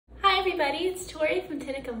everybody, it's Tori from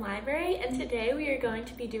Tinicum Library, and today we are going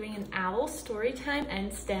to be doing an owl storytime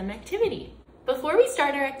and STEM activity. Before we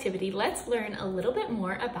start our activity, let's learn a little bit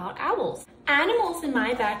more about owls. Animals in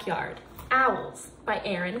My Backyard, Owls by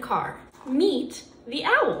Carr. Meet the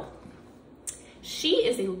owl. She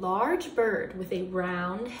is a large bird with a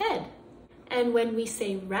round head. And when we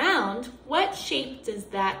say round, what shape does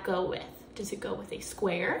that go with? Does it go with a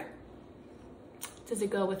square? Does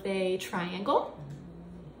it go with a triangle?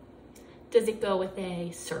 Does it go with a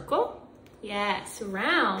circle? Yes,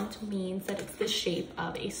 round means that it's the shape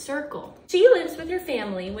of a circle. She lives with her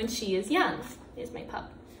family when she is young. Here's my pup.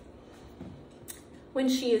 When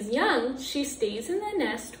she is young, she stays in the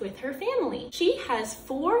nest with her family. She has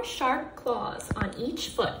 4 sharp claws on each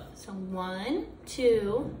foot. So 1,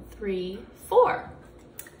 2, 3, 4.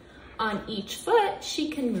 On each foot, she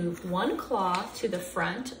can move 1 claw to the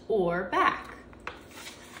front or back.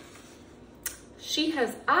 She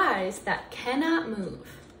has eyes that cannot move.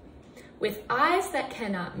 With eyes that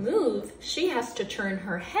cannot move, she has to turn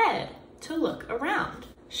her head to look around.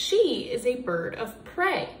 She is a bird of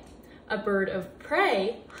prey. A bird of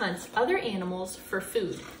prey hunts other animals for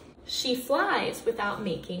food. She flies without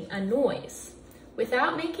making a noise.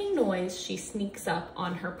 Without making noise, she sneaks up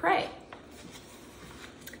on her prey.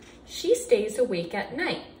 She stays awake at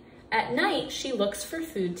night. At night, she looks for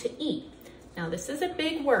food to eat. Now, this is a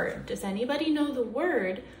big word. Does anybody know the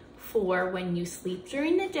word for when you sleep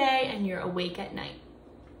during the day and you're awake at night?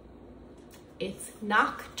 It's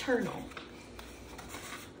nocturnal.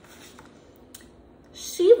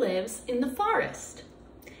 She lives in the forest.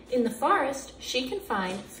 In the forest, she can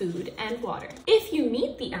find food and water. If you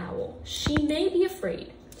meet the owl, she may be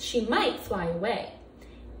afraid. She might fly away.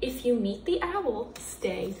 If you meet the owl,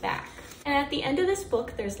 stay back. And at the end of this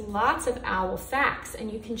book, there's lots of owl facts,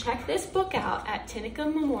 and you can check this book out at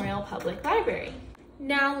Tinicum Memorial Public Library.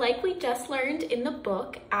 Now, like we just learned in the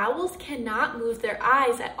book, owls cannot move their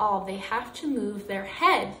eyes at all. They have to move their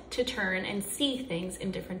head to turn and see things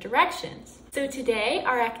in different directions. So today,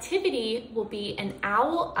 our activity will be an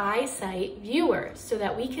owl eyesight viewer so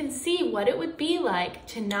that we can see what it would be like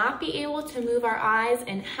to not be able to move our eyes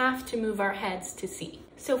and have to move our heads to see.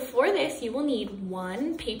 So for this, you will need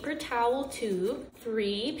 1 paper towel tube,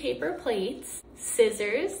 3 paper plates,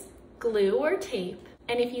 scissors, glue or tape,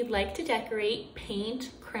 and if you'd like to decorate,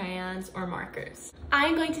 paint, crayons, or markers.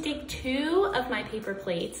 I'm going to take 2 of my paper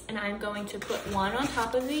plates and I'm going to put one on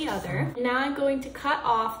top of the other. Now I'm going to cut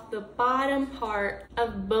off the bottom part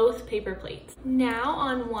of both paper plates. Now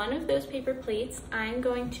on one of those paper plates, I'm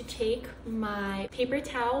going to take my paper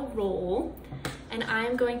towel roll and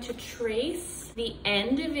I'm going to trace the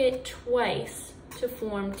end of it twice to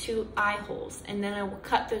form 2 eye holes, and then I will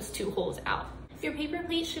cut those 2 holes out. Your paper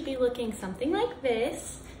plate should be looking something like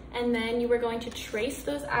this, and then you are going to trace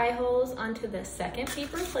those eye holes onto the second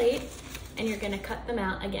paper plate, and you're going to cut them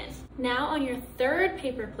out again. Now on your 3rd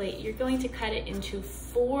paper plate, you're going to cut it into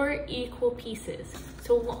 4 equal pieces.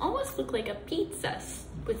 So it will almost look like a pizza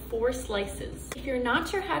with 4 slices. If you're not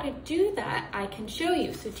sure how to do that, I can show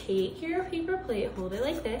you. So take your paper plate, hold it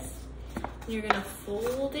like this, and you're gonna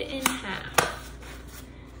fold it in half.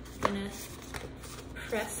 You're gonna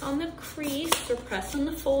press on the crease or press on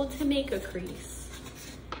the fold to make a crease.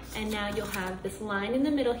 And now you'll have this line in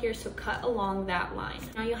the middle here, so cut along that line.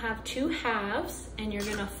 Now you'll have 2 halves, and you're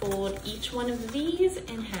gonna fold each one of these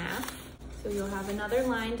in half. So you'll have another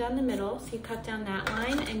line down the middle, so you cut down that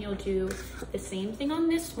line, and you'll do the same thing on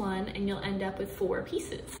this one, and you'll end up with 4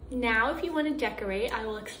 pieces. Now, if you want to decorate, I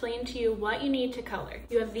will explain to you what you need to color.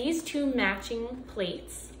 You have these 2 matching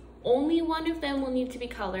plates. Only one of them will need to be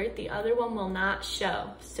colored, the other one will not show.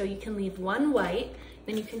 So you can leave one white,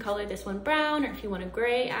 then you can color this one brown, or if you want a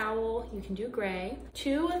gray owl, you can do gray.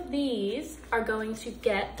 2 of these are going to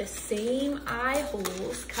get the same eye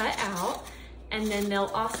holes cut out, and then they'll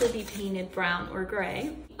also be painted brown or gray.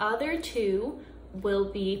 The other 2 will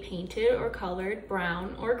be painted or colored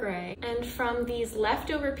brown or gray. And from these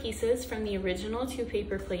leftover pieces from the original 2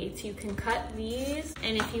 paper plates, you can cut these,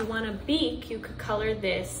 and if you want a beak, you could color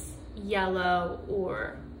this yellow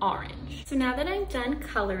or orange. So now that I'm done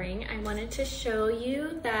coloring, I wanted to show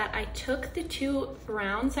you that I took the 2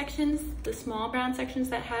 brown sections, the small brown sections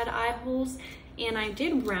that had eye holes, and I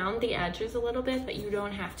did round the edges a little bit, but you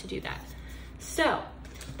don't have to do that. So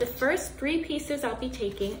the first 3 pieces I'll be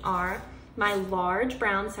taking are my large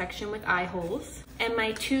brown section with eye holes and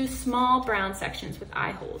my 2 small brown sections with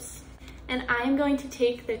eye holes. And I'm going to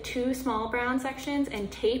take the 2 small brown sections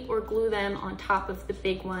and tape or glue them on top of the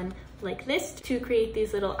big one like this to create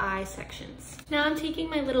these little eye sections. Now I'm taking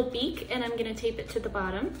my little beak and I'm gonna tape it to the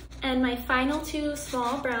bottom. And my final two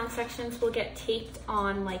small brown sections will get taped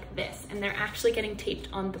on like this, and they're actually getting taped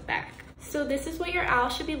on the back. So this is what your owl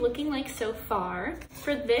should be looking like so far.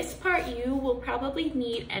 For this part, you will probably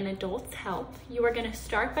need an adult's help. You are gonna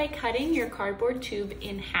start by cutting your cardboard tube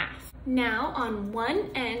in half. Now on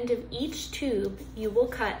one end of each tube, you will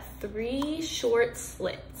cut 3 short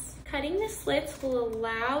slits. Cutting the slits will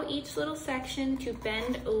allow each little section to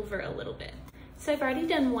bend over a little bit. So I've already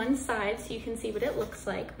done one side so you can see what it looks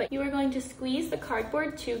like, but you are going to squeeze the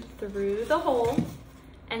cardboard tube through the hole,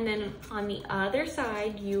 and then on the other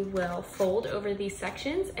side, you will fold over these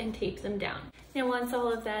sections and tape them down. Now, once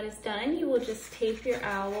all of that is done, you will just tape your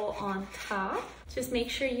owl on top. Just make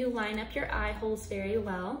sure you line up your eye holes very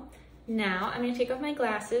well. Now, I'm gonna take off my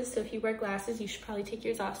glasses. So if you wear glasses, you should probably take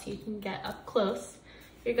yours off so you can get up close.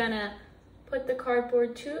 You're gonna put the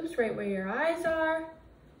cardboard tubes right where your eyes are,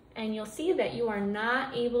 and you'll see that you are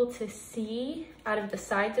not able to see out of the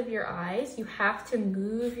sides of your eyes. You have to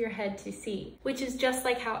move your head to see, which is just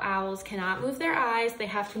like how owls cannot move their eyes. They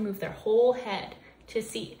have to move their whole head to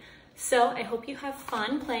see. So I hope you have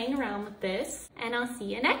fun playing around with this, and I'll see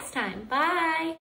you next time. Bye.